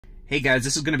Hey guys,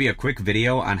 this is going to be a quick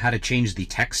video on how to change the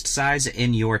text size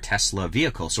in your Tesla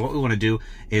vehicle. So what we want to do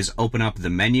is open up the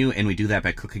menu, and we do that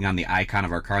by clicking on the icon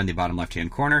of our car in the bottom left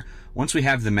hand corner. Once we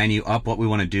have the menu up, what we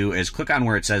want to do is click on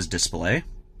where it says display.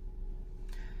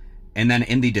 And then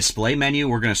in the display menu,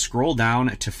 we're going to scroll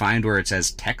down to find where it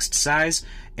says text size.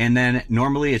 And then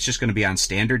normally it's just going to be on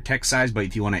standard text size, but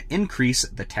if you want to increase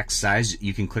the text size,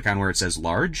 you can click on where it says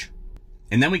large.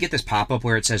 And then we get this pop-up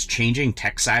where it says changing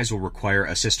text size will require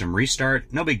a system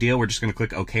restart. No big deal, we're just going to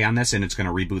click OK on this and it's going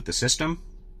to reboot the system.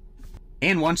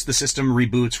 And once the system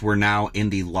reboots, we're now in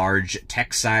the large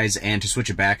text size, and to switch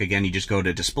it back again, you just go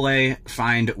to display,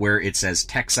 find where it says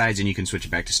text size, and you can switch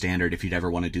it back to standard if you'd ever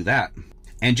want to do that.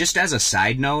 And just as a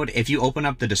side note, if you open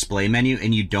up the display menu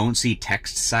and you don't see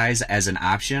text size as an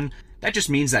option, that just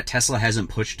means that Tesla hasn't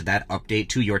pushed that update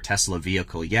to your Tesla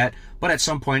vehicle yet, but at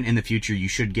some point in the future, you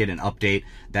should get an update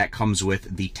that comes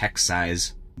with the text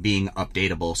size being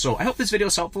updatable. So I hope this video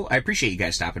is helpful. I appreciate you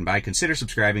guys stopping by. Consider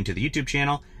subscribing to the YouTube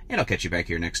channel, and I'll catch you back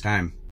here next time.